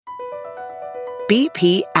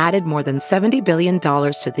BP added more than $70 billion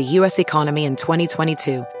to the U.S. economy in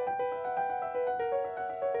 2022.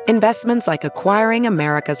 Investments like acquiring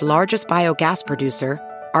America's largest biogas producer,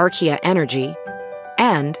 Archaea Energy,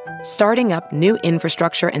 and starting up new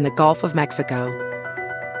infrastructure in the Gulf of Mexico.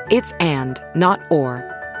 It's and, not or.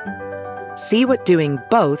 See what doing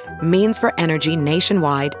both means for energy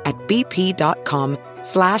nationwide at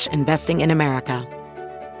bp.com/investing in America.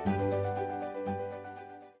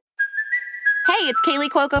 Hey, it's Kaylee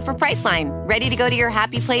Cuoco for Priceline. Ready to go to your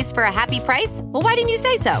happy place for a happy price? Well, why didn't you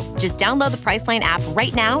say so? Just download the Priceline app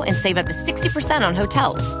right now and save up to 60% on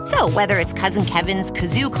hotels. So whether it's Cousin Kevin's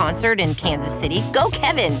Kazoo Concert in Kansas City, go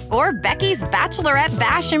Kevin, or Becky's Bachelorette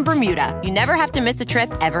Bash in Bermuda, you never have to miss a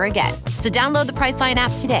trip ever again. So download the Priceline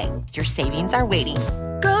app today. Your savings are waiting.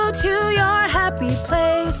 Go to your happy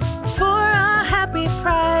place for a happy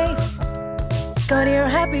price. Go to your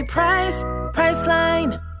happy price,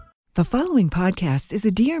 Priceline. The following podcast is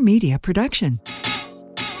a Dear Media production.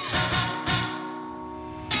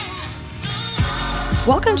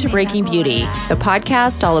 Welcome to Breaking Beauty, the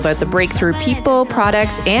podcast all about the breakthrough people,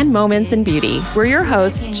 products, and moments in beauty. We're your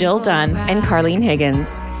hosts, Jill Dunn and Carlene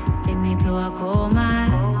Higgins.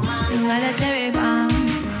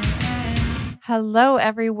 Hello,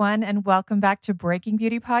 everyone, and welcome back to Breaking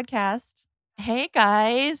Beauty Podcast. Hey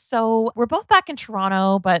guys. So we're both back in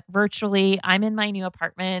Toronto, but virtually. I'm in my new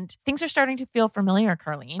apartment. Things are starting to feel familiar,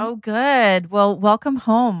 Carlene. Oh, good. Well, welcome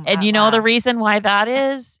home. And you know last. The reason why that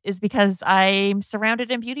is because I'm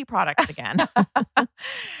surrounded in beauty products again.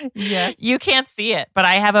 Yes. You can't see it, but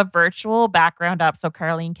I have a virtual background up so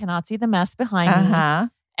Carlene cannot see the mess behind me.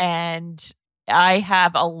 And I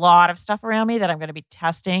have a lot of stuff around me that I'm going to be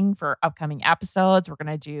testing for upcoming episodes. We're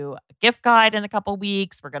going to do a gift guide in a couple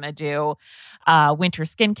weeks. We're going to do winter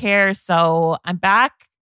skincare. So I'm back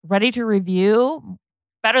ready to review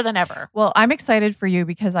better than ever. Well, I'm excited for you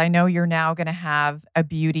because I know you're now going to have a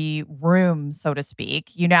beauty room, so to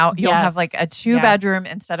speak. You'll have like a 2-bedroom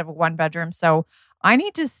instead of a 1-bedroom. So I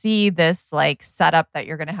need to see this like setup that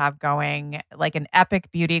you're going to have going, like an epic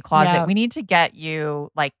beauty closet. Yeah. We need to get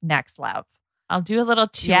you like next level. I'll do a little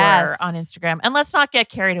tour on Instagram. And let's not get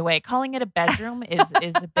carried away. Calling it a bedroom is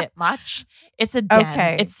a bit much. It's a den.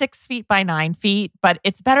 Okay. It's 6 feet by 9 feet, but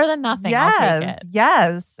it's better than nothing. Yes, I'll take it.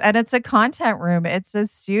 Yes. And it's a content room. It's a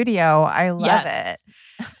studio. I love it.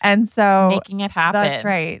 And so making it happen. That's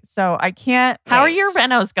right. So I can't How are your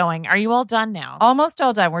renos going? Are you all done now? Almost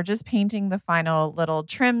all done. We're just painting the final little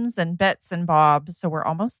trims and bits and bobs. So we're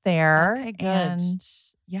almost there. Okay, good. And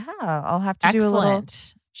I'll have to do a little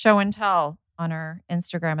show and tell on our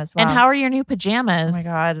Instagram as well. And how are your new pajamas? Oh my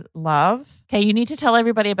God, love. Okay, you need to tell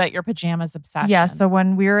everybody about your pajamas obsession. Yeah, so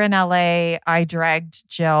when we were in LA, I dragged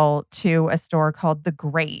Jill to a store called The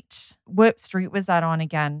Great. What street was that on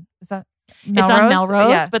again? Is that Melrose? It's on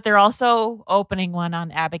Melrose, but they're also opening one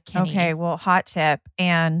on Abbot Kinney. Okay, well, hot tip.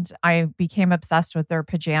 And I became obsessed with their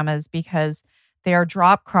pajamas because they are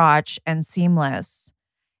drop crotch and seamless.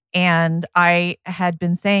 And I had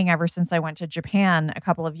been saying ever since I went to Japan a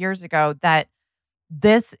couple of years ago that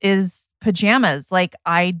this is pajamas. Like,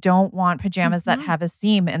 I don't want pajamas that have a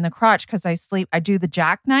seam in the crotch because I do the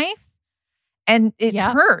jackknife and it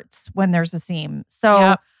hurts when there's a seam.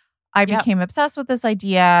 So I became obsessed with this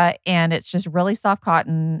idea, and it's just really soft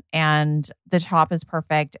cotton and the top is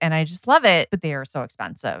perfect and I just love it, but they are so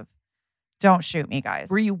expensive. Don't shoot me, guys.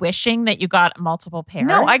 Were you wishing that you got multiple pairs?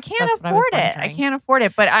 No, I can't afford it. I can't afford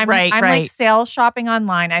it. But I'm like sale shopping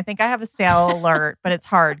online. I think I have a sale alert, but it's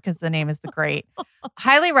hard because the name is The Great.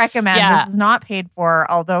 Highly recommend. This is not paid for.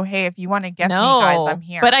 Although, hey, if you want to gift me, guys, I'm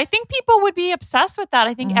here. But I think people would be obsessed with that.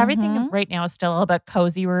 I think everything right now is still about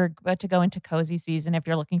cozy. We're about to go into cozy season. If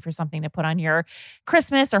you're looking for something to put on your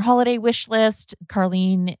Christmas or holiday wish list,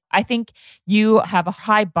 Carlene, I think you have a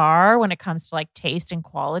high bar when it comes to like taste and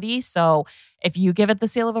quality. So if you give it the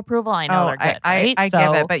seal of approval, I know they're good, right? I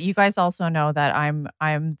give it, but you guys also know that I'm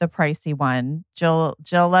the pricey one. Jill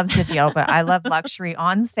loves the deal, but I love luxury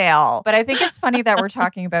on sale. But I think it's funny that we're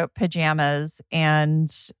talking about pajamas and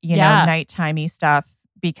know nighttimey stuff,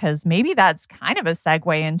 because maybe that's kind of a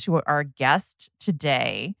segue into our guest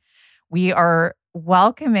today. We are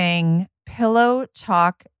welcoming Pillow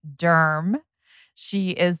Talk Derm.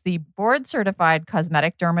 She is the board certified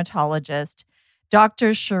cosmetic dermatologist. Dr.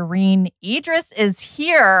 Shereene Idriss is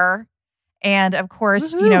here. And of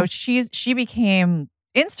course, she became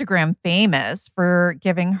Instagram famous for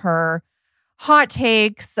giving her hot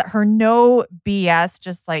takes, her no BS,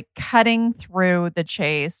 just like cutting through the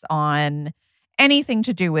chase on anything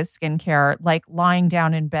to do with skincare, like lying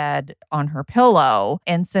down in bed on her pillow.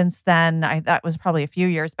 And since then, that was probably a few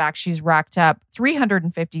years back, she's racked up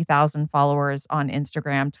 350,000 followers on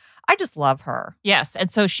Instagram. I just love her. Yes.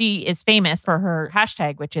 And so she is famous for her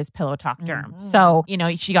hashtag, which is Pillow Talk Derm. So,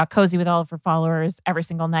 she got cozy with all of her followers every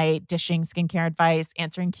single night, dishing skincare advice,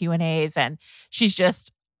 answering Q&As, and she's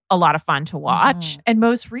just a lot of fun to watch. And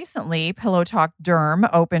most recently, Pillow Talk Derm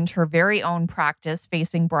opened her very own practice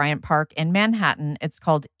facing Bryant Park in Manhattan. It's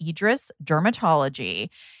called Idriss Dermatology.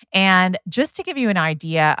 And just to give you an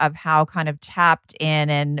idea of how kind of tapped in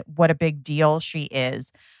and what a big deal she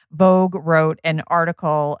is, Vogue wrote an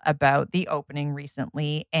article about the opening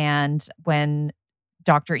recently. And when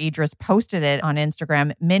Dr. Idriss posted it on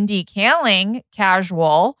Instagram, Mindy Kaling,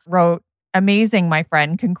 casual, wrote, "Amazing, my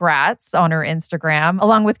friend. Congrats," on her Instagram,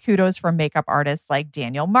 along with kudos from makeup artists like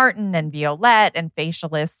Daniel Martin and Violette and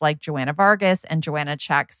facialists like Joanna Vargas and Joanna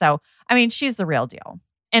Check. So, she's the real deal.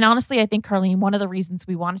 And honestly, I think, Carlene, one of the reasons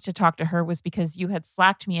we wanted to talk to her was because you had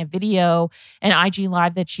slacked me a video, an IG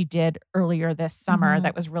Live that she did earlier this summer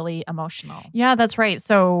that was really emotional. Yeah, that's right.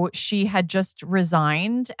 So she had just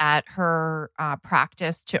resigned at her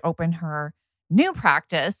practice to open her new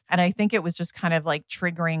practice. And I think it was just kind of like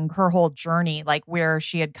triggering her whole journey, like where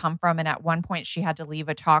she had come from. And at one point she had to leave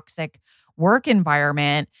a toxic work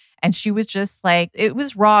environment. And she was just like, it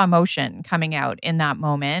was raw emotion coming out in that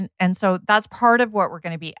moment. And so that's part of what we're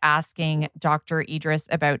going to be asking Dr. Idriss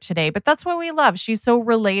about today. But that's what we love. She's so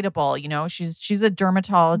relatable. She's a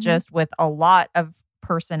dermatologist with a lot of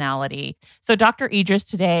personality. So Dr. Idriss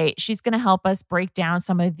today, she's going to help us break down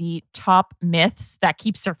some of the top myths that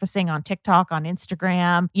keep surfacing on TikTok, on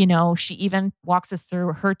Instagram. She even walks us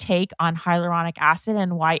through her take on hyaluronic acid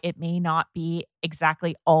and why it may not be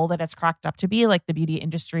exactly all that it's cracked up to be, like the beauty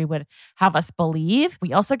industry would have us believe.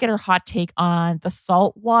 We also get her hot take on the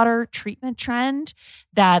saltwater treatment trend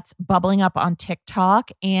that's bubbling up on TikTok.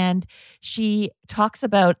 And she talks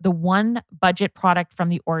about the one budget product from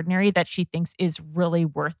The Ordinary that she thinks is really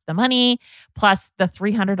worth the money, plus the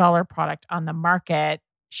 $300 product on the market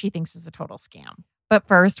she thinks is a total scam. But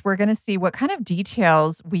first, we're going to see what kind of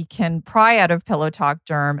details we can pry out of Pillow Talk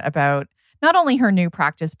Derm about not only her new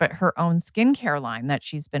practice, but her own skincare line that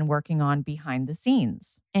she's been working on behind the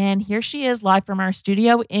scenes. And here she is live from our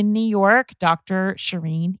studio in New York, Dr.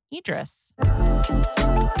 Shereene Idriss.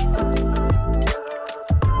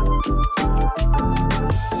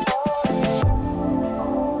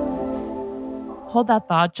 Hold that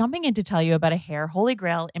thought, jumping in to tell you about a hair holy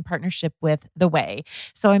grail in partnership with The Way.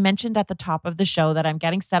 So I mentioned at the top of the show that I'm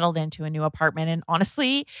getting settled into a new apartment. And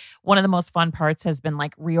honestly, one of the most fun parts has been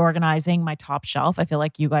like reorganizing my top shelf. I feel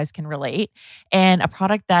like you guys can relate. And a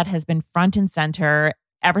product that has been front and center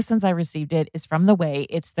ever since I received it is from The Way.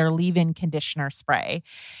 It's their leave-in conditioner spray.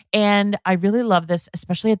 And I really love this,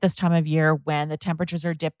 especially at this time of year when the temperatures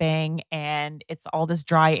are dipping and it's all this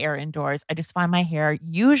dry air indoors. I just find my hair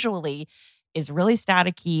usually is really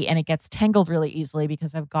staticky and it gets tangled really easily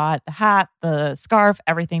because I've got the hat, the scarf,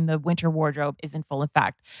 everything, the winter wardrobe is in full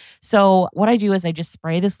effect. So what I do is I just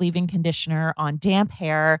spray this leave-in conditioner on damp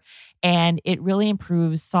hair and it really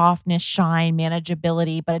improves softness, shine,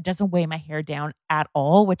 manageability, but it doesn't weigh my hair down at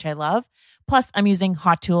all, which I love. Plus, I'm using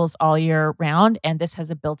Hot Tools all year round and this has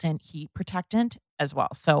a built-in heat protectant as well.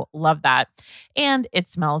 So love that. And it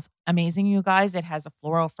smells amazing, you guys. It has a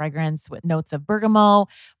floral fragrance with notes of bergamot,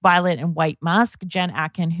 violet, and white musk. Jen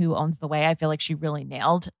Atkin, who owns The Way, I feel like she really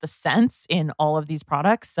nailed the scents in all of these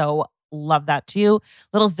products. So love that too.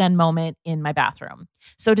 Little zen moment in my bathroom.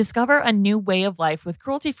 So discover a new way of life with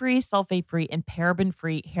cruelty-free, sulfate-free, and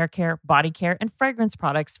paraben-free hair care, body care, and fragrance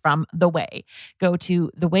products from The Way. Go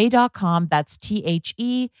to theway.com. That's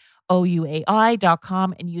THEOUAI.com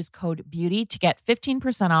and use code BEAUTY to get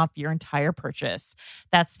 15% off your entire purchase.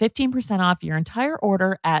 That's 15% off your entire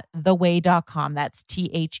order at theway.com. That's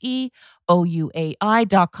THEOUAI.com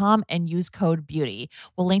and use code BEAUTY.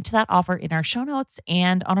 We'll link to that offer in our show notes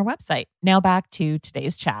and on our website. Now back to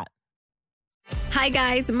today's chat. Hi,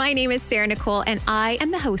 guys. My name is Sarah Nicole, and I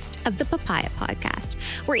am the host of the Papaya Podcast,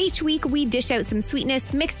 where each week we dish out some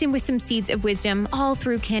sweetness mixed in with some seeds of wisdom, all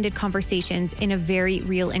through candid conversations in a very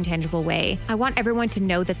real and tangible way. I want everyone to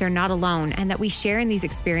know that they're not alone and that we share in these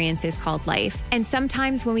experiences called life. And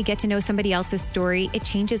sometimes when we get to know somebody else's story, it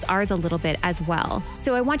changes ours a little bit as well.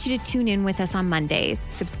 So I want you to tune in with us on Mondays.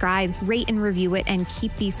 Subscribe, rate, and review it, and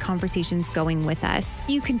keep these conversations going with us.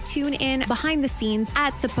 You can tune in behind the scenes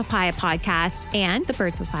at the Papaya Podcast and the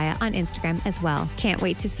Birds Papaya on Instagram as well. Can't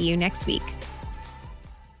wait to see you next week.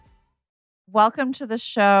 Welcome to the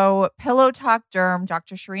show, Pillow Talk Derm,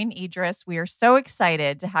 Dr. Shereene Idriss. We are so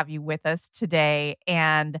excited to have you with us today.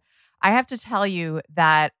 And I have to tell you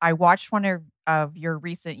that I watched one of your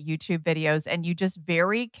recent YouTube videos, and you just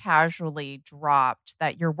very casually dropped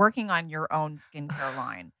that you're working on your own skincare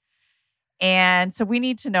line. And so we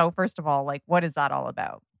need to know, first of all, like, what is that all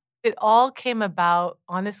about? It all came about,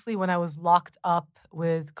 honestly, when I was locked up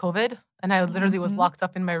with COVID. And I literally was locked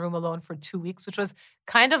up in my room alone for 2 weeks, which was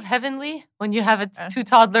kind of heavenly when you have 2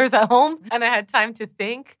 toddlers at home and I had time to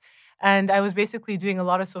think. And I was basically doing a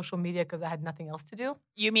lot of social media because I had nothing else to do.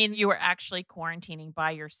 You mean you were actually quarantining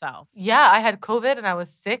by yourself? Yeah, I had COVID and I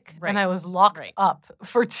was sick and I was locked up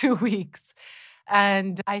for 2 weeks.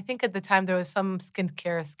 And I think at the time there was some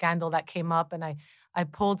skincare scandal that came up, and I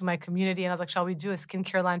pulled my community and I was like, shall we do a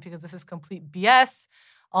skincare line? Because this is complete BS.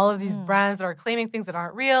 All of these brands that are claiming things that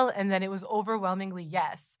aren't real. And then it was overwhelmingly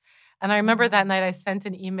yes. And I remember that night I sent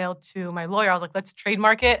an email to my lawyer. I was like, let's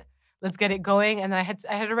trademark it. Let's get it going. And I had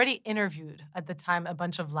already interviewed at the time a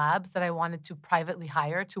bunch of labs that I wanted to privately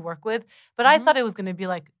hire to work with. But I thought it was going to be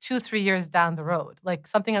like 2-3 years down the road, like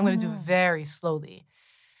something I'm going to do very slowly.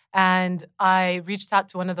 And I reached out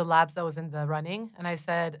to one of the labs that was in the running. And I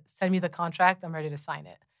said, send me the contract. I'm ready to sign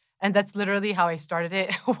it. And that's literally how I started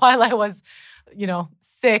it while I was,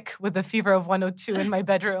 sick with a fever of 102 in my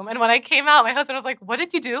bedroom. And when I came out, my husband was like, what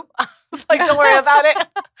did you do? I was like, don't worry about it.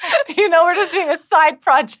 We're just doing a side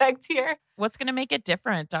project here. What's going to make it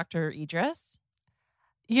different, Dr. Idriss?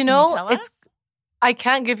 I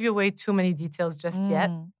can't give you away too many details just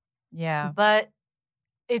yet. Yeah. But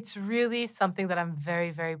it's really something that I'm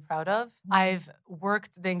very, very proud of. I've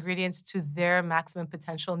worked the ingredients to their maximum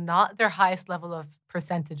potential, not their highest level of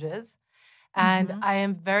percentages. And I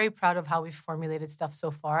am very proud of how we've formulated stuff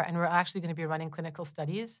so far. And we're actually going to be running clinical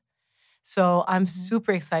studies. So I'm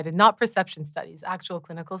super excited, not perception studies, actual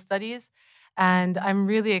clinical studies. And I'm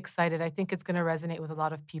really excited. I think it's going to resonate with a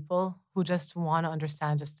lot of people who just want to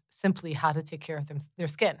understand just simply how to take care of their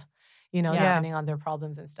skin, depending on their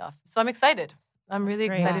problems and stuff. So I'm excited. I'm really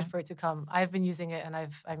excited for it to come. I've been using it and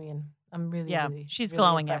I'm really, really, she's really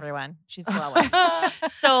glowing, impressed. everyone. She's glowing.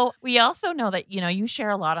 So we also know that, you share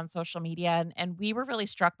a lot on social media, and we were really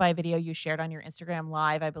struck by a video you shared on your Instagram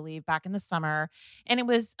Live, I believe, back in the summer. And it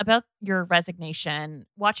was about your resignation.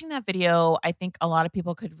 Watching that video, I think a lot of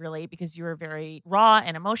people could relate because you were very raw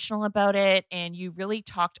and emotional about it. And you really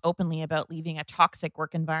talked openly about leaving a toxic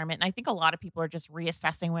work environment. And I think a lot of people are just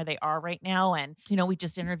reassessing where they are right now. And, we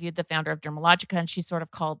just interviewed the founder of Dermalogica, and she sort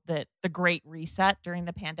of called the great reset during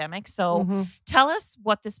the pandemic. So tell us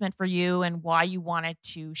what this meant for you and why you wanted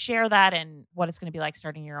to share that and what it's going to be like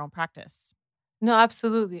starting your own practice. No,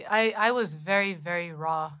 absolutely. I was very, very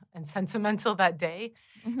raw and sentimental that day.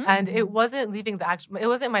 And it wasn't leaving it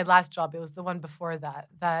wasn't my last job. It was the one before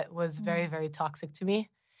that was very, very toxic to me.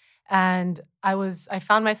 And I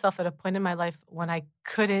found myself at a point in my life when I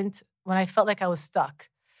felt like I was stuck.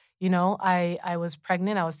 I was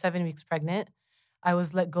pregnant. I was 7 weeks pregnant. I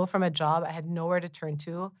was let go from a job. I had nowhere to turn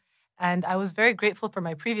to. And I was very grateful for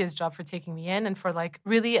my previous job for taking me in and for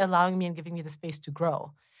really allowing me and giving me the space to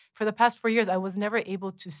grow. For the past 4 years, I was never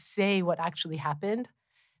able to say what actually happened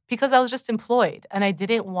because I was just employed. And I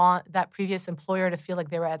didn't want that previous employer to feel like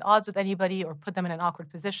they were at odds with anybody or put them in an awkward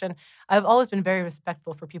position. I've always been very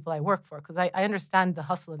respectful for people I work for because I understand the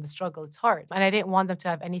hustle and the struggle. It's hard. And I didn't want them to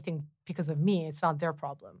have anything because of me. It's not their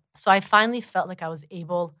problem. So I finally felt like I was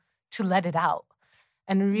able to let it out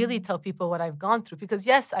and really tell people what I've gone through. Because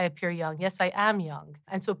yes, I appear young. Yes, I am young.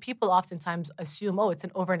 And so people oftentimes assume, it's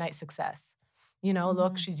an overnight success.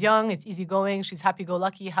 Look, she's young, it's easygoing, she's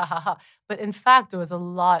happy-go-lucky, ha, ha, ha. But in fact, there was a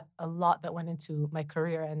lot that went into my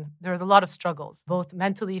career. And there was a lot of struggles, both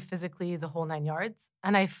mentally, physically, the whole 9 yards.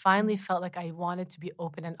 And I finally felt like I wanted to be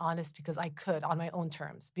open and honest because I could, on my own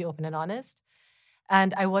terms, be open and honest.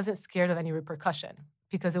 And I wasn't scared of any repercussion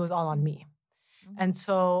because it was all on me. And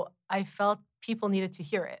so I felt people needed to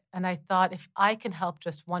hear it. And I thought if I can help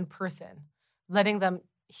just one person, letting them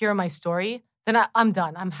hear my story, then I'm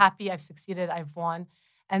done. I'm happy. I've succeeded. I've won.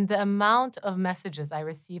 And the amount of messages I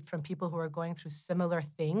received from people who are going through similar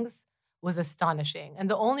things was astonishing. And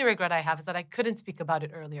the only regret I have is that I couldn't speak about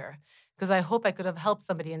it earlier because I hope I could have helped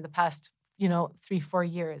somebody in the past,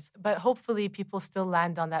 3-4 years. But hopefully people still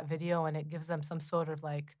land on that video and it gives them some sort of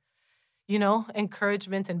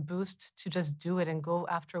encouragement and boost to just do it and go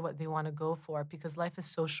after what they want to go for because life is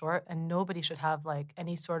so short and nobody should have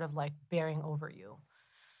any sort of bearing over you.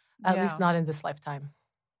 At least not in this lifetime.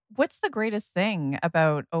 What's the greatest thing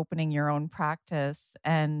about opening your own practice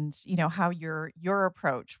and, how your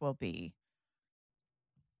approach will be?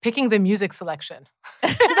 Picking the music selection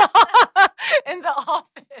in the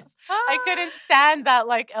office. I couldn't stand that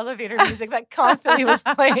elevator music that constantly was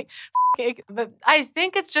playing. But I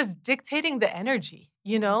think it's just dictating the energy.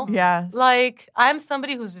 You know? Yes. Like, I'm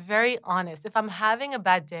somebody who's very honest. If I'm having a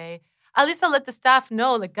bad day, at least I'll let the staff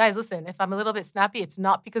know, like, guys, listen, if I'm a little bit snappy, it's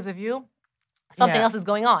not because of you. Something else is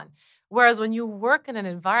going on. Whereas when you work in an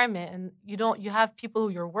environment and you have people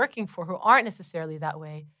who you're working for who aren't necessarily that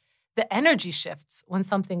way, the energy shifts when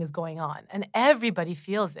something is going on. And everybody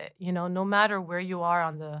feels it, no matter where you are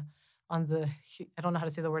on the, I don't know how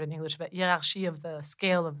to say the word in English, but hierarchy of the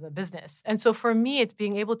scale of the business. And so for me, it's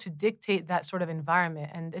being able to dictate that sort of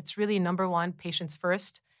environment. And it's really number one, patients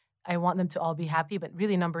first. I want them to all be happy. But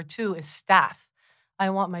really number two is staff. I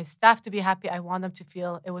want my staff to be happy. I want them to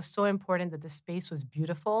feel it was so important that the space was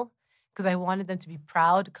beautiful because I wanted them to be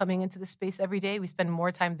proud coming into the space every day. We spend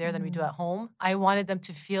more time there than we do at home. I wanted them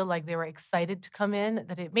to feel like they were excited to come in,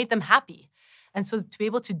 that it made them happy. And so to be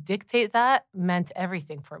able to dictate that meant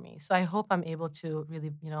everything for me. So I hope I'm able to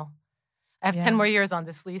really, I have 10 more years on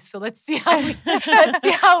this lease. So let's see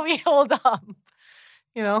how we hold up,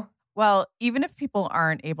 Well, even if people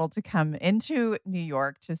aren't able to come into New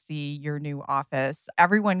York to see your new office,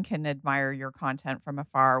 everyone can admire your content from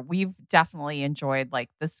afar. We've definitely enjoyed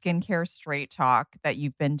like the skincare straight talk that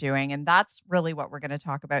you've been doing. And that's really what we're going to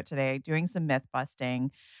talk about today, doing some myth busting.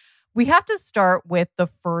 We have to start with the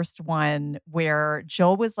first one where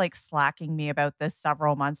Jill was like slacking me about this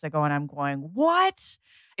several months ago. And I'm going, what?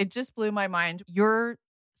 It just blew my mind. Your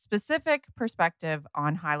specific perspective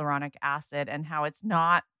on hyaluronic acid and how it's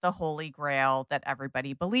not the holy grail that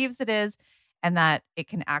everybody believes it is and that it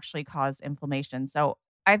can actually cause inflammation. So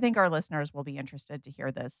I think our listeners will be interested to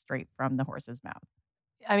hear this straight from the horse's mouth.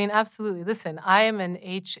 I mean, absolutely. Listen, I am an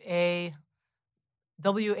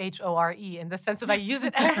WHORE in the sense of I use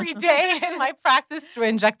it every day in my practice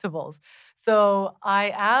through injectables. So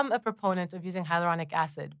I am a proponent of using hyaluronic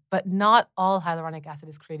acid, but not all hyaluronic acid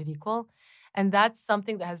is created equal. And that's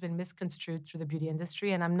something that has been misconstrued through the beauty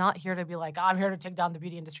industry. And I'm not here to be like, I'm here to take down the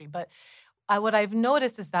beauty industry. But what I've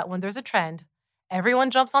noticed is that when there's a trend,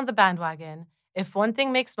 everyone jumps on the bandwagon. If one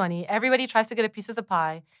thing makes money, everybody tries to get a piece of the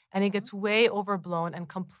pie, and it gets way overblown and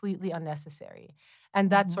completely unnecessary. And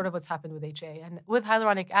that's sort of what's happened with HA. And with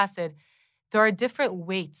hyaluronic acid, there are different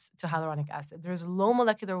weights to hyaluronic acid. There's low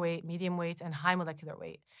molecular weight, medium weight, and high molecular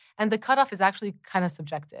weight. And the cutoff is actually kind of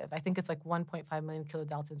subjective. I think it's like 1.5 million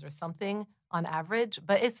kilodaltons or something on average,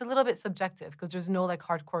 but it's a little bit subjective because there's no like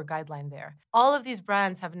hardcore guideline there. All of these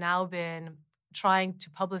brands have now been trying to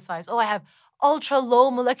publicize, I have ultra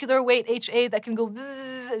low molecular weight HA that can go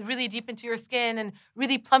really deep into your skin and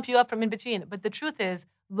really plump you up from in between. But the truth is,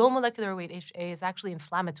 low molecular weight HA is actually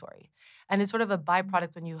inflammatory. And it's sort of a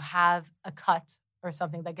byproduct when you have a cut or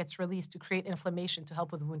something that gets released to create inflammation to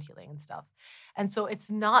help with wound healing and stuff. And so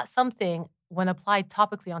it's not something when applied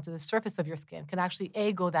topically onto the surface of your skin can actually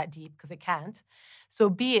A, go that deep because it can't. So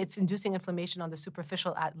B, it's inducing inflammation on the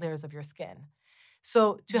superficial layers of your skin.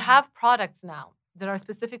 So to have products now that are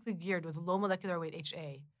specifically geared with low molecular weight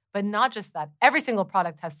HA, but not just that, every single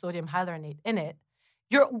product has sodium hyaluronate in it,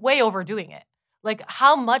 you're way overdoing it. Like,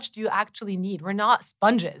 how much do you actually need? We're not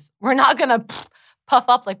sponges. We're not going to puff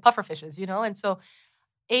up like puffer fishes, And so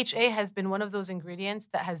HA has been one of those ingredients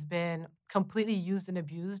that has been completely used and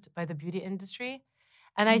abused by the beauty industry.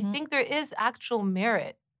 And I think there is actual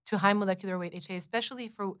merit to high molecular weight HA, especially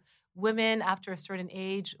for women after a certain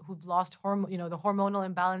age who've lost the hormonal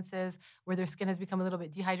imbalances where their skin has become a little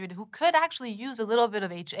bit dehydrated, who could actually use a little bit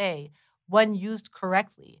of HA when used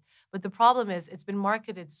correctly. But the problem is it's been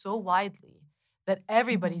marketed so widely that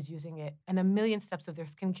everybody's using it and a million steps of their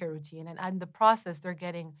skincare routine. And in the process, they're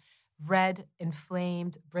getting red,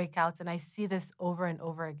 inflamed breakouts. And I see this over and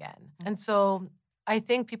over again. And so I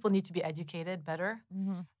think people need to be educated better.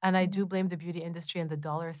 And I do blame the beauty industry and the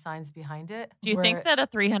dollar signs behind it. Do you think that a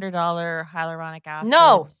 $300 hyaluronic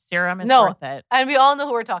acid serum is worth it? And we all know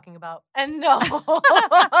who we're talking about. And no.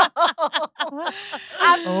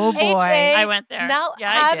 Oh, boy. HA, I went there. Now,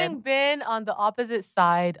 having been on the opposite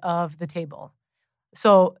side of the table.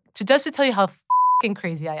 So to tell you how fucking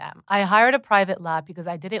crazy I am, I hired a private lab because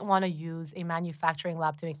I didn't want to use a manufacturing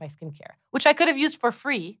lab to make my skincare, which I could have used for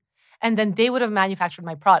free. And then they would have manufactured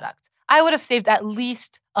my product. I would have saved at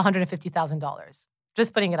least $150,000,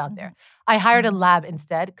 just putting it out there. I hired a lab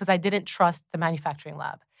instead because I didn't trust the manufacturing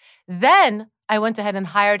lab. Then I went ahead and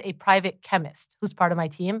hired a private chemist who's part of my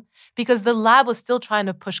team because the lab was still trying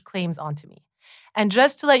to push claims onto me. And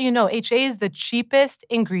just to let you know, HA is the cheapest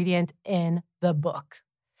ingredient in the book.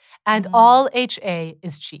 And all HA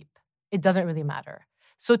is cheap. It doesn't really matter.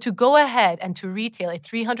 So to go ahead and to retail a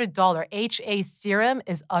 $300 HA serum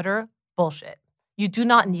is utter bullshit. You do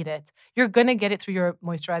not need it. You're going to get it through your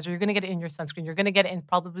moisturizer. You're going to get it in your sunscreen. You're going to get it in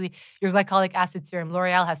probably your glycolic acid serum.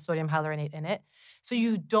 L'Oreal has sodium hyaluronate in it. So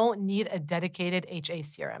you don't need a dedicated HA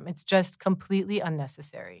serum. It's just completely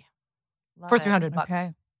unnecessary. For $300. Okay.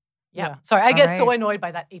 Yeah. Sorry, I get so annoyed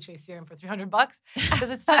by that HA serum for $300 because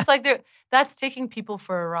it's just like that's taking people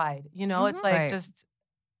for a ride. You know, it's like just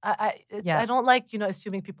I don't like,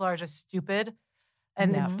 assuming people are just stupid,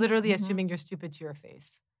 and it's literally assuming you're stupid to your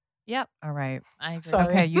face. Yep. All right. I agree. Sorry.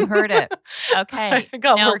 Okay, you heard it. Okay.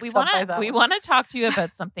 Now we want to talk to you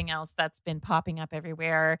about something else that's been popping up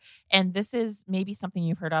everywhere, and this is maybe something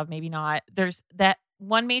you've heard of, maybe not. There's that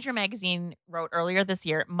one major magazine wrote earlier this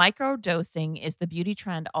year, microdosing is the beauty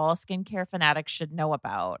trend all skincare fanatics should know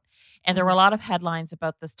about. And there were a lot of headlines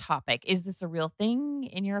about this topic. Is this a real thing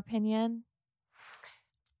in your opinion?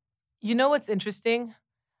 You know what's interesting?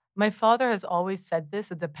 My father has always said this,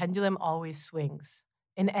 that the pendulum always swings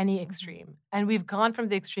in any extreme. And we've gone from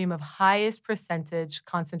the extreme of highest percentage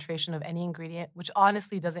concentration of any ingredient, which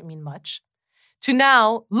honestly doesn't mean much, to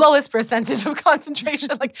now lowest percentage of concentration.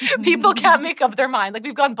 Like people can't make up their mind. Like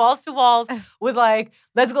we've gone balls to walls with like,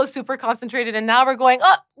 let's go super concentrated. And now we're going,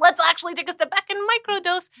 let's actually take a step back and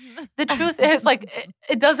microdose. The truth is like,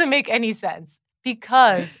 it doesn't make any sense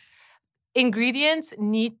because ingredients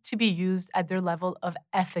need to be used at their level of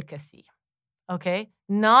efficacy. Okay?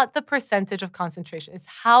 Not the percentage of concentration. It's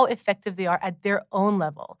how effective they are at their own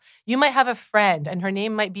level. You might have a friend and her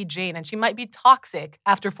name might be Jane and she might be toxic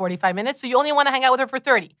after 45 minutes. So you only want to hang out with her for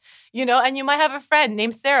 30, and you might have a friend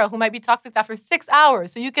named Sarah who might be toxic after 6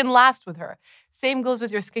 hours. So you can last with her. Same goes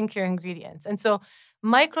with your skincare ingredients. And so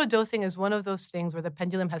microdosing is one of those things where the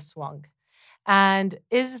pendulum has swung. And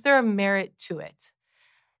is there merit to it?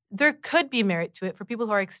 There could be merit to it for people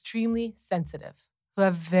who are extremely sensitive, who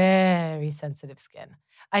have very sensitive skin.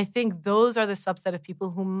 I think those are the subset of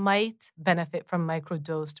people who might benefit from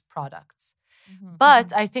microdosed products.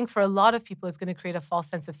 But I think for a lot of people, it's going to create a false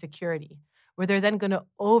sense of security where they're then going to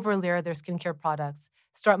overlayer their skincare products,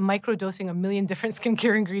 start microdosing a million different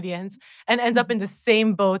skincare ingredients, and end up in the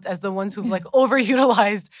same boat as the ones who've like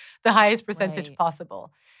overutilized the highest percentage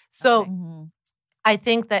possible. So I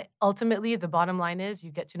think that ultimately the bottom line is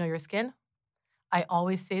you get to know your skin. I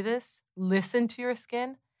always say this, listen to your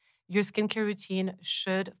skin. Your skincare routine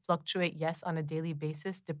should fluctuate, yes, on a daily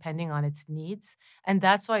basis, depending on its needs. And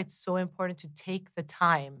that's why it's so important to take the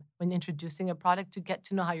time when introducing a product to get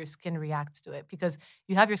to know how your skin reacts to it, because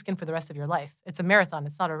you have your skin for the rest of your life. It's a marathon,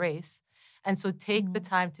 it's not a race. And so take the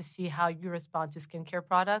time to see how you respond to skincare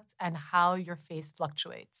products and how your face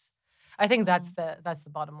fluctuates. I think that's the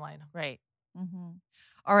bottom line. Right.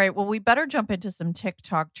 All right. Well, we better jump into some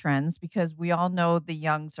TikTok trends because we all know the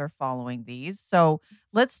youngs are following these. So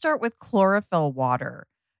let's start with chlorophyll water.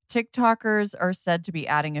 TikTokers are said to be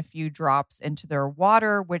adding a few drops into their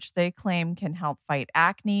water, which they claim can help fight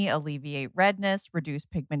acne, alleviate redness, reduce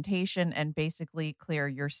pigmentation, and basically clear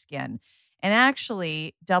your skin. And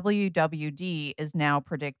actually, WWD is now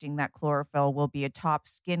predicting that chlorophyll will be a top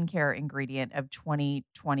skincare ingredient of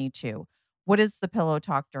 2022. What does the Pillow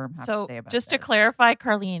Talk Derm have to say about just this? to clarify,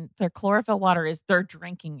 Carlene, their chlorophyll water is they're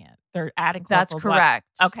drinking it. They're adding chlorophyll. That's correct.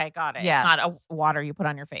 Water. Okay, got it. Yes. It's not a water you put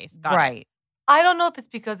on your face. Got right. It. I don't know if it's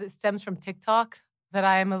because it stems from TikTok that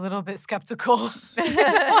I am a little bit skeptical.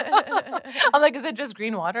 I'm like, is it just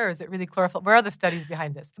green water or is it really chlorophyll? Where are the studies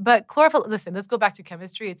behind this? But chlorophyll, listen, let's go back to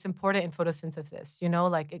chemistry. It's important in photosynthesis,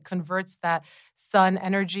 like it converts that sun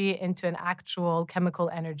energy into an actual chemical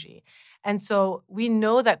energy. And so we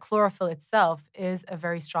know that chlorophyll itself is a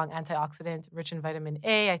very strong antioxidant, rich in vitamin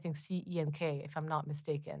A, I think C, E, and K, if I'm not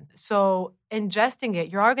mistaken. So ingesting it,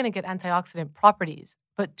 you are going to get antioxidant properties,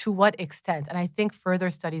 but to what extent? And I think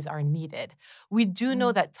further studies are needed. We do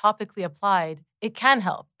know that topically applied, it can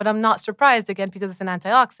help, but I'm not surprised, again, because it's an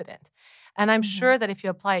antioxidant. And I'm sure that if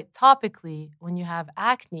you apply it topically, when you have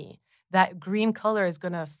acne, that green color is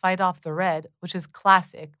going to fight off the red, which is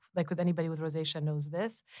classic. Like with anybody with rosacea knows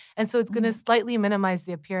this. And so it's going to slightly minimize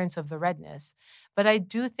the appearance of the redness. But I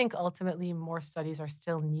do think ultimately more studies are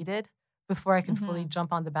still needed before I can fully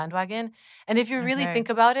jump on the bandwagon. And if you really think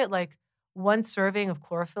about it, like one serving of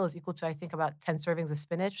chlorophyll is equal to, I think, about 10 servings of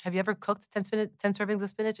spinach. Have you ever cooked 10 servings of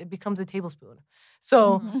spinach? It becomes a tablespoon.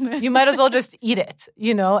 So you might as well just eat it,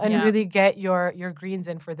 and really get your greens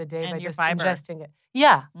in for the day by just ingesting it.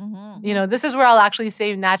 Yeah. This is where I'll actually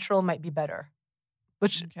say natural might be better.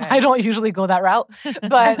 Which I don't usually go that route,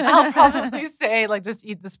 but I'll probably say just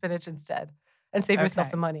eat the spinach instead and save yourself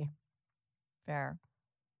the money. Fair.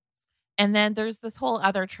 And then there's this whole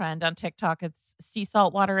other trend on TikTok. It's sea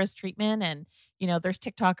salt water as treatment. And, there's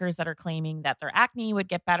TikTokers that are claiming that their acne would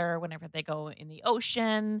get better whenever they go in the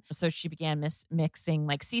ocean. So she began mixing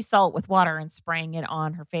like sea salt with water and spraying it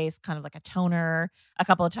on her face, kind of like a toner, a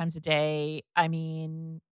couple of times a day. I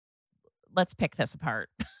mean, let's pick this apart.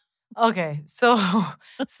 Okay, so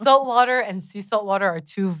salt water and sea salt water are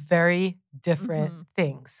two very different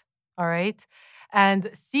things. All right. And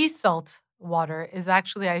sea salt water is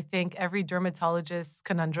actually, I think, every dermatologist's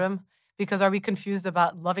conundrum. Because are we confused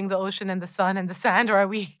about loving the ocean and the sun and the sand, or are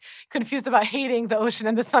we confused about hating the ocean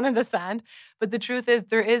and the sun and the sand? But the truth is,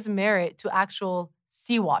 there is merit to actual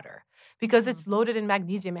seawater because it's loaded in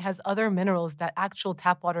magnesium. It has other minerals that actual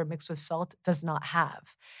tap water mixed with salt does not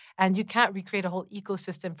have. And you can't recreate a whole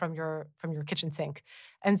ecosystem from your kitchen sink.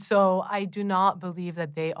 And so I do not believe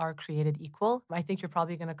that they are created equal. I think you're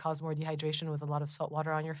probably going to cause more dehydration with a lot of salt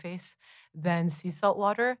water on your face than sea salt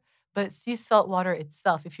water. But sea salt water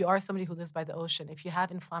itself, if you are somebody who lives by the ocean, if you have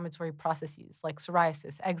inflammatory processes like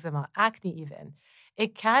psoriasis, eczema, acne even,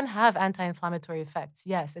 it can have anti-inflammatory effects,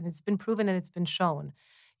 yes. And it's been proven and it's been shown,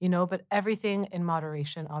 but everything in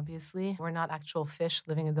moderation, obviously. We're not actual fish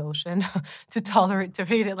living in the ocean to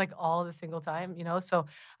read it like all the single time, So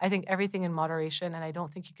I think everything in moderation, and I don't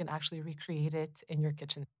think you can actually recreate it in your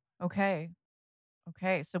kitchen.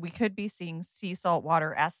 Okay, so we could be seeing sea salt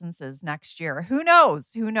water essences next year. Who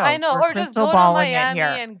knows? I know, We're or just go to Miami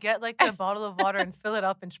and get like a bottle of water and fill it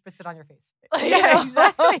up and spritz it on your face. Yeah,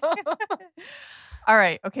 exactly. All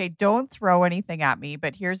right, okay, don't throw anything at me,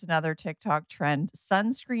 but here's another TikTok trend.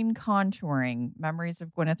 Sunscreen contouring. Memories of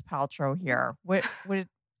Gwyneth Paltrow here. What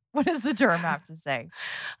does the derm have to say?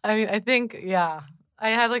 I mean, I think, yeah. I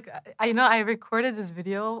had I recorded this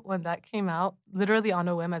video when that came out, literally on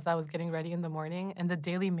a whim as I was getting ready in the morning, and the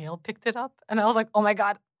Daily Mail picked it up. And I was like, oh my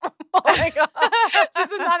God. Oh my God. This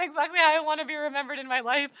is not exactly how I want to be remembered in my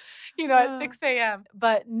life, at 6 a.m.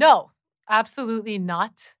 But no, absolutely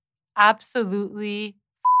not. Absolutely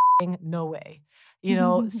no way.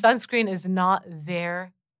 Sunscreen is not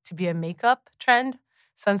there to be a makeup trend.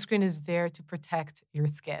 Sunscreen is there to protect your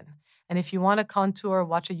skin. And if you want to contour,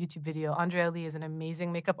 watch a YouTube video. Andrea Lee is an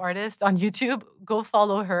amazing makeup artist on YouTube. Go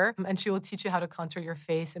follow her, and she will teach you how to contour your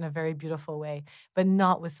face in a very beautiful way, but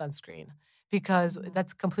not with sunscreen, because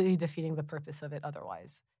that's completely defeating the purpose of it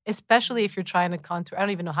otherwise. Especially if you're trying to contour. I don't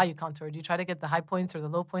even know how you contour. Do you try to get the high points or the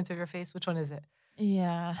low points of your face? Which one is it?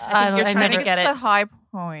 Yeah. I think you're trying to get the high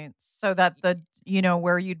points so that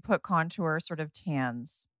where you'd put contour sort of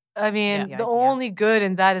tans. I mean, the only good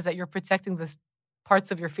in that is that you're protecting this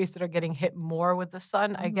parts of your face that are getting hit more with the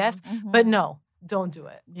sun, I guess. But no, don't do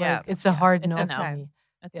it. Yeah. It's a hard no. It's a no. For me.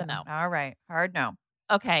 It's a no. All right. Hard no.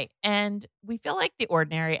 Okay. And we feel like The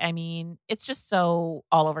Ordinary, I mean, it's just so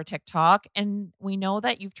all over TikTok. And we know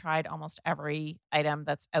that you've tried almost every item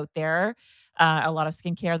that's out there, a lot of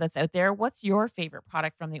skincare that's out there. What's your favorite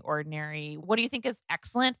product from The Ordinary? What do you think is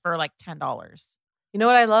excellent for like $10? You know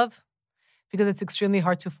what I love? Because it's extremely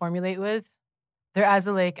hard to formulate with. Their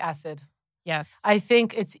azelaic acid. Yes. I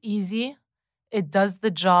think it's easy. It does the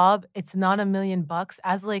job. It's not $1 million.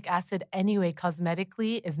 Azelaic acid, anyway,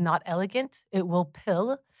 cosmetically is not elegant. It will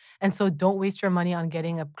pill. And so don't waste your money on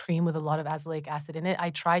getting a cream with a lot of azelaic acid in it. I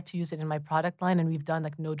tried to use it in my product line, and we've done,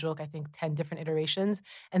 like, no joke, I think 10 different iterations.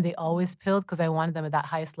 And they always pilled because I wanted them at that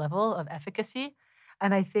highest level of efficacy.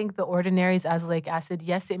 And I think The Ordinary's azelaic acid,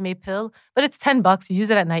 yes, it may pill, but it's $10. You use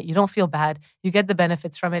it at night. You don't feel bad. You get the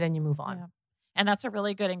benefits from it and you move on. Yeah. And that's a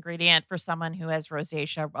really good ingredient for someone who has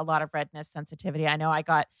rosacea, a lot of redness sensitivity. I know I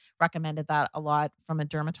got recommended that a lot from a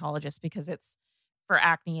dermatologist because it's for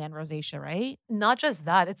acne and rosacea, right? Not just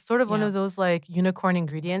that. It's sort of one of those like unicorn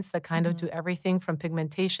ingredients that kind of do everything from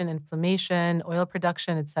pigmentation, inflammation, oil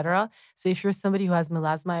production, etc. So if you're somebody who has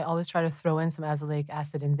melasma, I always try to throw in some azelaic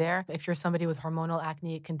acid in there. If you're somebody with hormonal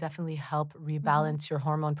acne, it can definitely help rebalance your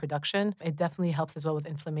hormone production. It definitely helps as well with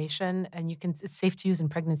inflammation, and it's safe to use in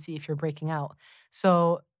pregnancy if you're breaking out.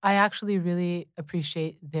 So I actually really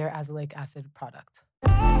appreciate their azelaic acid product.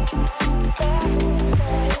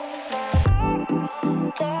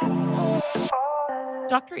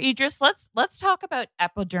 Dr. Idriss, let's talk about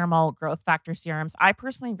epidermal growth factor serums. I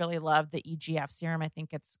personally really love the EGF serum. I think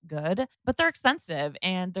it's good, but they're expensive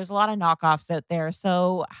and there's a lot of knockoffs out there.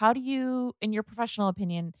 So how do you, in your professional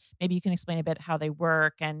opinion, maybe you can explain a bit how they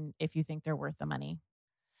work and if you think they're worth the money?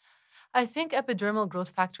 I think epidermal growth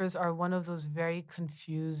factors are one of those very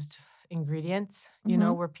confused ingredients,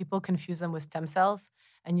 where people confuse them with stem cells.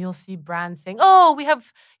 And you'll see brands saying, oh, we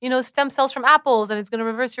have, stem cells from apples and it's going to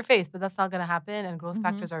reverse your face. But that's not going to happen. And growth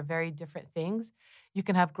factors are very different things. You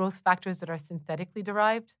can have growth factors that are synthetically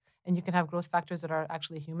derived, and you can have growth factors that are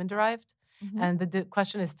actually human derived. And the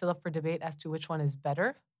question is still up for debate as to which one is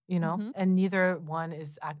better. and neither one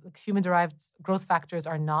is human-derived growth factors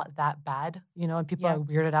are not that bad, and people are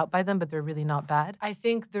weirded out by them, but they're really not bad. I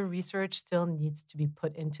think the research still needs to be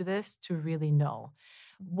put into this to really know.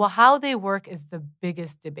 Well, how they work is the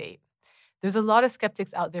biggest debate. There's a lot of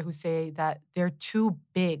skeptics out there who say that they're too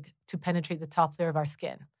big to penetrate the top layer of our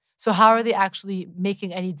skin. So how are they actually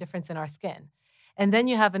making any difference in our skin? And then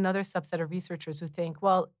you have another subset of researchers who think,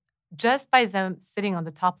 well, just by them sitting on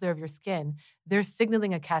the top layer of your skin, they're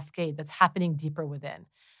signaling a cascade that's happening deeper within.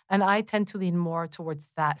 And I tend to lean more towards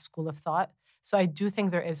that school of thought. So I do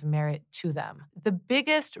think there is merit to them. The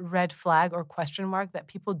biggest red flag or question mark that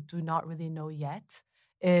people do not really know yet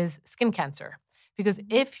is skin cancer. Because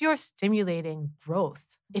if you're stimulating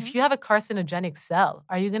growth, if you have a carcinogenic cell,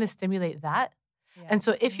 are you going to stimulate that? Yeah. And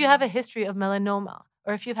so if you have a history of melanoma,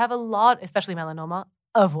 or if you have a lot, especially melanoma,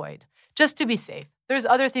 avoid, just to be safe. There's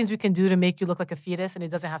other things we can do to make you look like a fetus, and it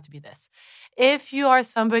doesn't have to be this. If you are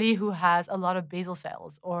somebody who has a lot of basal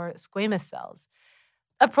cells or squamous cells,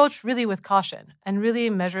 approach really with caution and really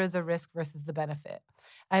measure the risk versus the benefit.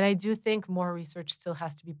 And I do think more research still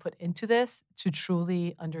has to be put into this to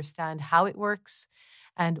truly understand how it works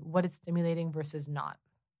and what it's stimulating versus not.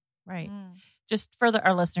 Right. Just for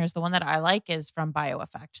our listeners, the one that I like is from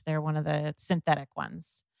BioEffect. They're one of the synthetic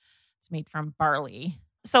ones. It's made from barley.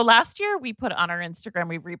 So last year we put on our Instagram,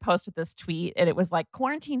 we reposted this tweet, and it was like,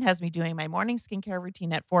 quarantine has me doing my morning skincare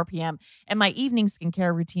routine at 4 p.m. and my evening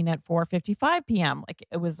skincare routine at 4:55 p.m. Like,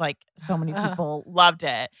 it was like so many people loved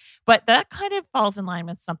it. But that kind of falls in line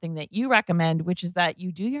with something that you recommend, which is that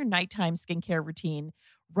you do your nighttime skincare routine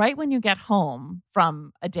right when you get home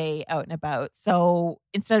from a day out and about. So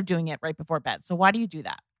instead of doing it right before bed. So why do you do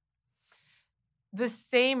that? The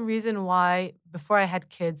same reason why before I had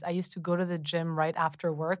kids, I used to go to the gym right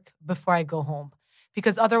after work before I go home,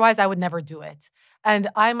 because otherwise I would never do it. And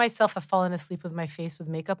I myself have fallen asleep with my face with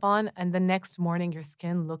makeup on, and the next morning your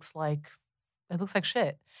skin looks like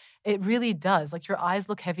shit. It really does. Like, your eyes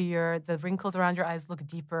look heavier, the wrinkles around your eyes look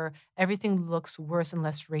deeper, everything looks worse and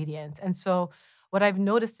less radiant. And so what I've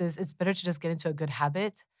noticed is it's better to just get into a good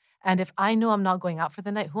habit. And if I know I'm not going out for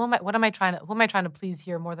the night, who am I trying to please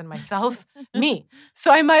here more than myself? Me.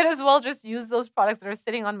 So I might as well just use those products that are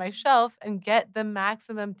sitting on my shelf and get the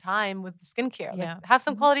maximum time with the skincare. Yeah. Like, have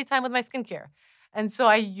some quality time with my skincare. And so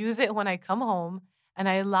I use it when I come home, and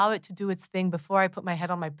I allow it to do its thing before I put my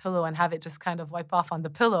head on my pillow and have it just kind of wipe off on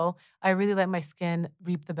the pillow. I really let my skin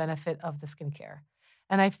reap the benefit of the skincare.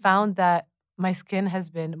 And I found that my skin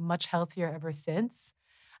has been much healthier ever since.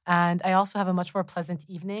 And I also have a much more pleasant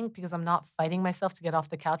evening because I'm not fighting myself to get off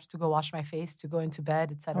the couch, to go wash my face, to go into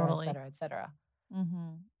bed, et cetera, et cetera, et cetera.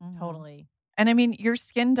 Totally. And I mean, your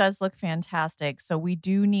skin does look fantastic. So we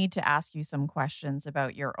do need to ask you some questions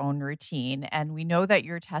about your own routine. And we know that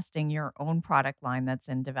you're testing your own product line that's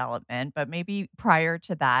in development. But maybe prior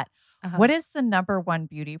to that, what is the number one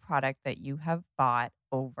beauty product that you have bought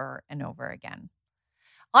over and over again?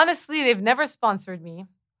 Honestly, they've never sponsored me.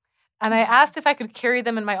 And I asked if I could carry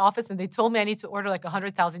them in my office, and they told me I need to order like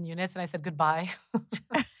 100,000 units. And I said goodbye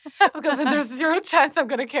because there's zero chance I'm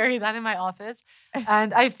going to carry that in my office.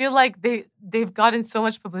 And I feel like they've gotten so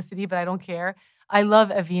much publicity, but I don't care. I love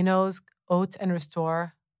Aveeno's Oat and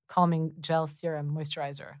Restore Calming Gel Serum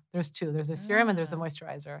Moisturizer. There's two. There's a serum and there's a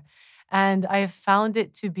moisturizer. And I found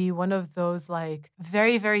it to be one of those like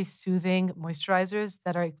very, very soothing moisturizers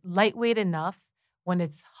that are lightweight enough when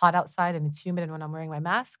it's hot outside and it's humid and when I'm wearing my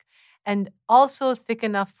mask. And also thick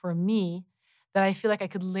enough for me that I feel like I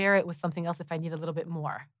could layer it with something else if I need a little bit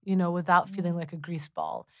more, without feeling like a grease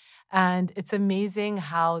ball. And it's amazing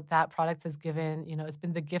how that product has given, it's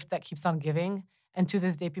been the gift that keeps on giving. And to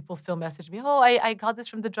this day, people still message me, I got this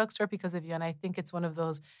from the drugstore because of you. And I think it's one of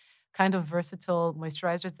those kind of versatile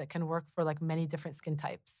moisturizers that can work for like many different skin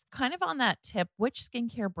types. Kind of on that tip, which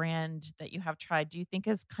skincare brand that you have tried do you think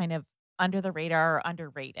is kind of under the radar or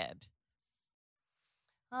underrated?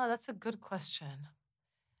 Oh, that's a good question.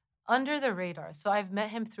 Under the radar. So I've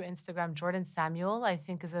met him through Instagram. Jordan Samuel, I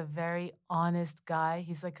think, is a very honest guy.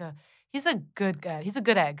 He's a good guy. He's a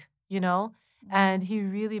good egg, and he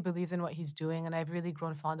really believes in what he's doing. And I've really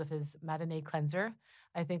grown fond of his Matinee cleanser.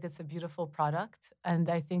 I think it's a beautiful product. And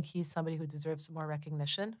I think he's somebody who deserves some more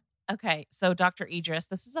recognition. Okay. So Dr. Idriss,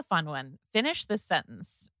 this is a fun one. Finish this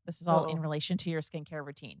sentence. This is all in relation to your skincare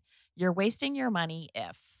routine. You're wasting your money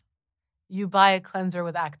if you buy a cleanser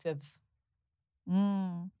with actives.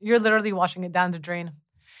 You're literally washing it down the drain.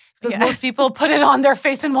 Because most people put it on their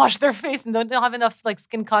face and wash their face and don't have enough like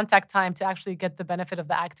skin contact time to actually get the benefit of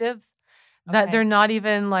the actives. That they're not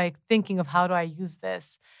even like thinking of how do I use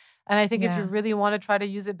this. And I think if you really want to try to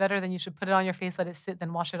use it better, then you should put it on your face, let it sit,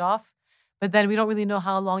 then wash it off. But then we don't really know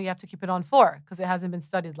how long you have to keep it on for because it hasn't been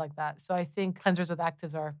studied like that. So I think cleansers with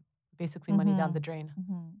actives are basically money down the drain.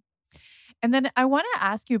 And then I want to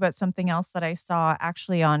ask you about something else that I saw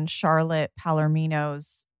actually on Charlotte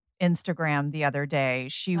Palomino's Instagram the other day.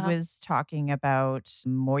 She was talking about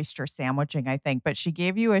moisture sandwiching, I think, but she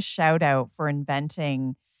gave you a shout out for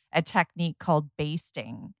inventing a technique called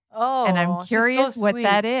basting. Oh, and I'm curious what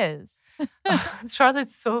that is.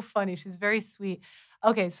 Charlotte's so funny. She's very sweet.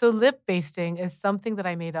 Okay, so lip basting is something that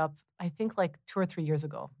I made up, I think like 2 or 3 years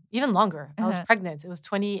ago, even longer. I was pregnant. It was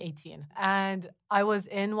 2018. And I was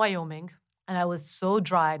in Wyoming and I was so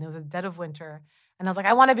dry and it was the dead of winter. And I was like,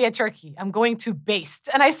 I want to be a turkey. I'm going to baste.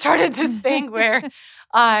 And I started this thing where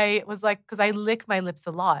I was like, because I lick my lips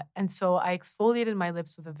a lot. And so I exfoliated my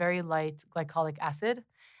lips with a very light glycolic acid.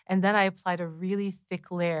 And then I applied a really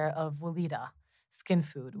thick layer of Weleda skin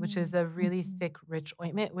food, which is a really thick, rich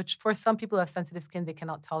ointment, which for some people who have sensitive skin, they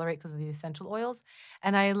cannot tolerate because of the essential oils.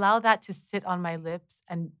 And I allow that to sit on my lips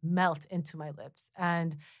and melt into my lips.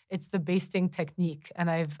 And it's the basting technique.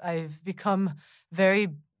 And I've become very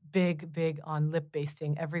big on lip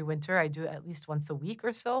basting every winter. I do it at least once a week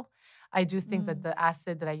or so. I do think that the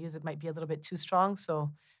acid that I use, it might be a little bit too strong.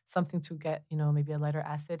 So something to get, maybe a lighter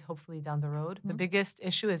acid, hopefully down the road. The biggest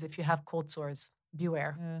issue is if you have cold sores.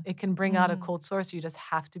 Beware. It can bring out a cold sore, so you just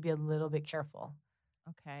have to be a little bit careful.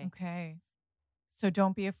 Okay. So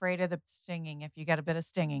don't be afraid of the stinging if you get a bit of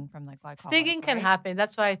stinging from the glycolic. Stinging can happen.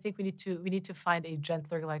 That's why I think we need to find a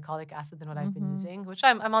gentler glycolic acid than what I've been using, which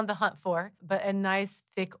I'm on the hunt for. But a nice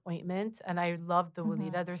thick ointment, and I love the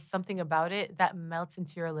Weleda. There's something about it that melts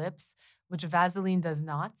into your lips, which Vaseline does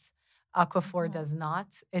not. Aquaphor does not.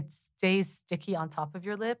 It stays sticky on top of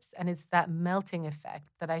your lips, and it's that melting effect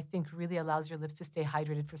that I think really allows your lips to stay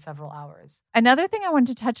hydrated for several hours. Another thing I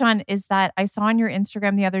wanted to touch on is that I saw on your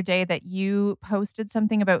Instagram the other day that you posted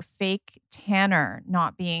something about fake tanner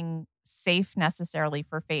not being safe necessarily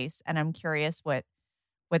for face, and I'm curious what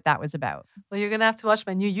that was about. Well, you're going to have to watch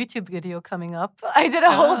my new YouTube video coming up. I did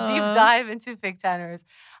a whole deep dive into fake tanners.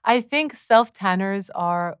 I think self-tanners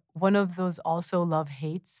are one of those also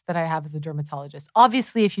love-hates that I have as a dermatologist.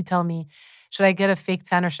 Obviously, if you tell me, should I get a fake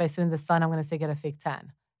tan or should I sit in the sun? I'm going to say get a fake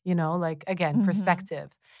tan. Again,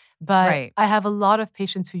 perspective. But I have a lot of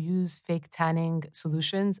patients who use fake tanning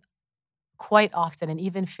solutions quite often, and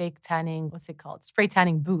even fake tanning, spray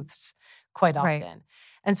tanning booths quite often.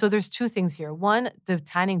 And so there's two things here. One, the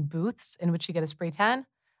tanning booths in which you get a spray tan,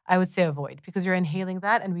 I would say avoid because you're inhaling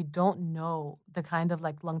that and we don't know the kind of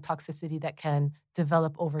lung toxicity that can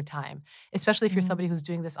develop over time, especially if you're somebody who's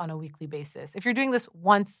doing this on a weekly basis. If you're doing this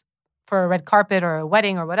once for a red carpet or a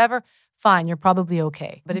wedding or whatever, fine, you're probably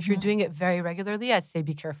okay. But if you're doing it very regularly, I'd say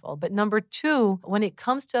be careful. But number two, when it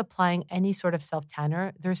comes to applying any sort of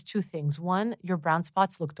self-tanner, there's two things. One, your brown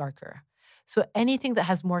spots look darker. So anything that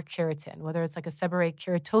has more keratin, whether it's like a seborrheic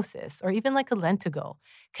keratosis or even like a lentigo,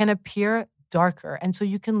 can appear darker. And so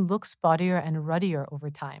you can look spottier and ruddier over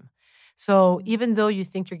time. So even though you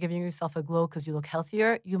think you're giving yourself a glow because you look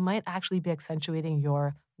healthier, you might actually be accentuating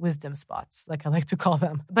your wisdom spots, like I like to call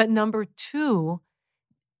them. But number two,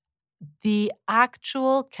 the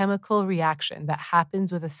actual chemical reaction that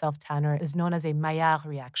happens with a self-tanner is known as a Maillard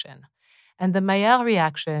reaction. And the Maillard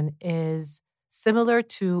reaction is similar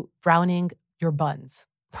to browning your buns,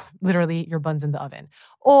 literally your buns in the oven,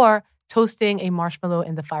 or toasting a marshmallow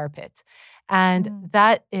in the fire pit. And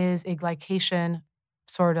that is a glycation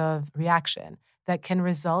sort of reaction that can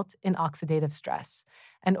result in oxidative stress.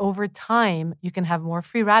 And over time, you can have more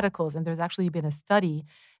free radicals. And there's actually been a study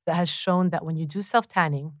that has shown that when you do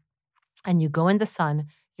self-tanning and you go in the sun,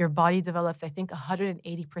 your body develops, I think,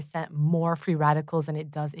 180% more free radicals than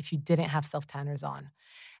it does if you didn't have self-tanners on.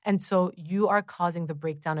 And so you are causing the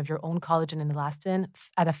breakdown of your own collagen and elastin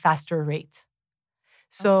at a faster rate.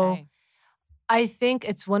 So I think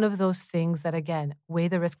it's one of those things that, again, weigh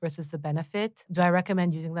the risk versus the benefit. Do I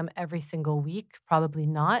recommend using them every single week? Probably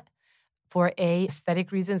not. For A,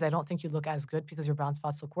 aesthetic reasons, I don't think you look as good because your brown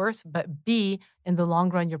spots look worse. But B, in the long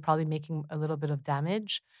run, you're probably making a little bit of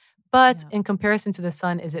damage. But in comparison to the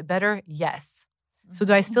sun, is it better? Yes. So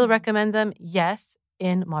do I still recommend them? Yes,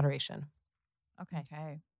 in moderation.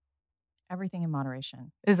 Okay. Everything in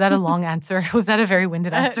moderation. Is that a long answer? Was that a very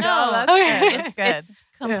winded answer? No, that's good. It's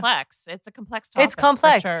complex. It's a complex topic. It's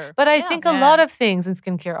complex. For sure. But I think a lot of things in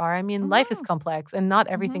skincare are. I mean, life is complex and not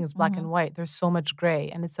everything is black and white. There's so much gray.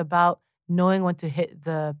 And it's about knowing when to hit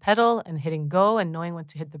the pedal and hitting go and knowing when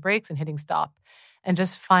to hit the brakes and hitting stop and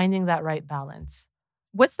just finding that right balance.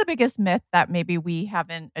 What's the biggest myth that maybe we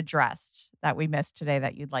haven't addressed that we missed today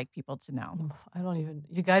that you'd like people to know?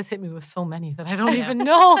 You guys hit me with so many that I don't even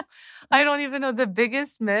know. I don't even know the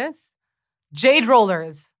biggest myth. Jade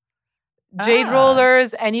rollers. Jade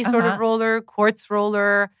rollers, any sort of roller, quartz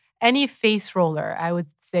roller, any face roller, I would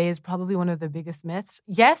say is probably one of the biggest myths.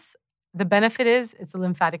 Yes, the benefit is it's a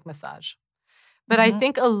lymphatic massage. But I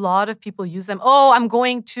think a lot of people use them. Oh, I'm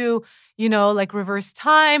going to, like reverse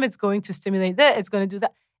time. It's going to stimulate that. It's going to do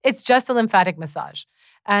that. It's just a lymphatic massage.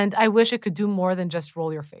 And I wish it could do more than just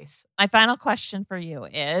roll your face. My final question for you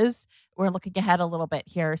is, we're looking ahead a little bit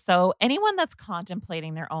here. So anyone that's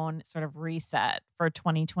contemplating their own sort of reset for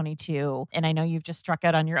 2022, and I know you've just struck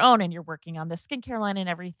out on your own and you're working on the skincare line and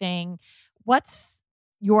everything, what's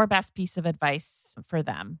your best piece of advice for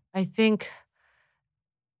them? I think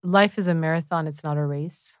life is a marathon. It's not a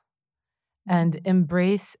race. And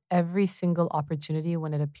embrace every single opportunity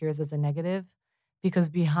when it appears as a negative, because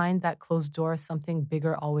behind that closed door, something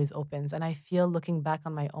bigger always opens. And I feel, looking back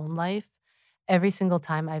on my own life, every single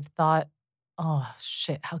time I've thought, oh,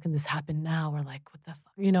 shit, how can this happen now? Or like, what the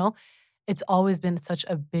fuck? It's always been such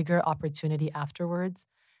a bigger opportunity afterwards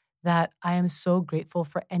that I am so grateful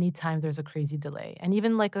for any time there's a crazy delay. And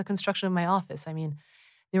even like the construction of my office. I mean,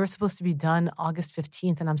 they were supposed to be done August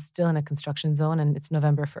 15th and I'm still in a construction zone and it's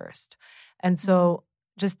November 1st. And so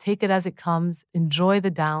just take it as it comes. Enjoy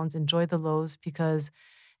the downs, enjoy the lows,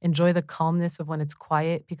 enjoy the calmness of when it's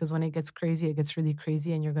quiet, because when it gets crazy, it gets really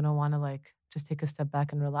crazy and you're going to want to like just take a step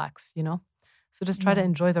back and relax, So just try to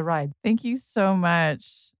enjoy the ride. Thank you so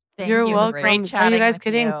much. You're welcome. Great chatting. Are you guys with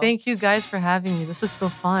kidding? you. Thank you guys for having me. This was so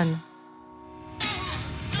fun.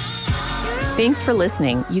 Thanks for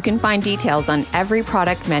listening. You can find details on every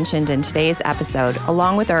product mentioned in today's episode,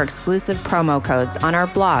 along with our exclusive promo codes, on our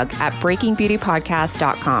blog at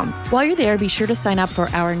breakingbeautypodcast.com. While you're there, be sure to sign up for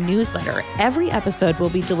our newsletter. Every episode will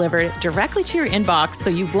be delivered directly to your inbox,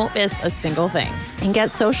 so you won't miss a single thing. And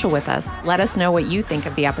get social with us. Let us know what you think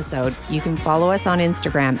of the episode. You can follow us on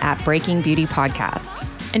Instagram at Breaking Beauty Podcast.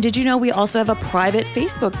 And did you know we also have a private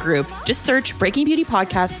Facebook group? Just search Breaking Beauty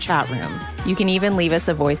Podcast Chat Room. You can even leave us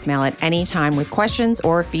a voicemail at any time with questions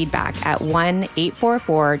or feedback at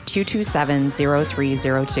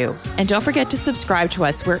 1-844-227-0302. And don't forget to subscribe to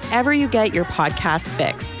us wherever you get your podcasts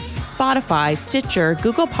fix. Spotify, Stitcher,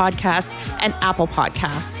 Google Podcasts, and Apple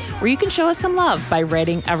Podcasts, where you can show us some love by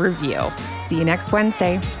writing a review. See you next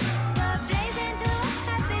Wednesday.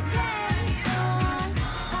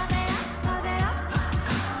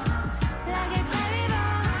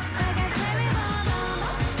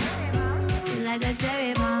 Like a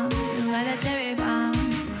cherry bomb, you like a cherry bomb.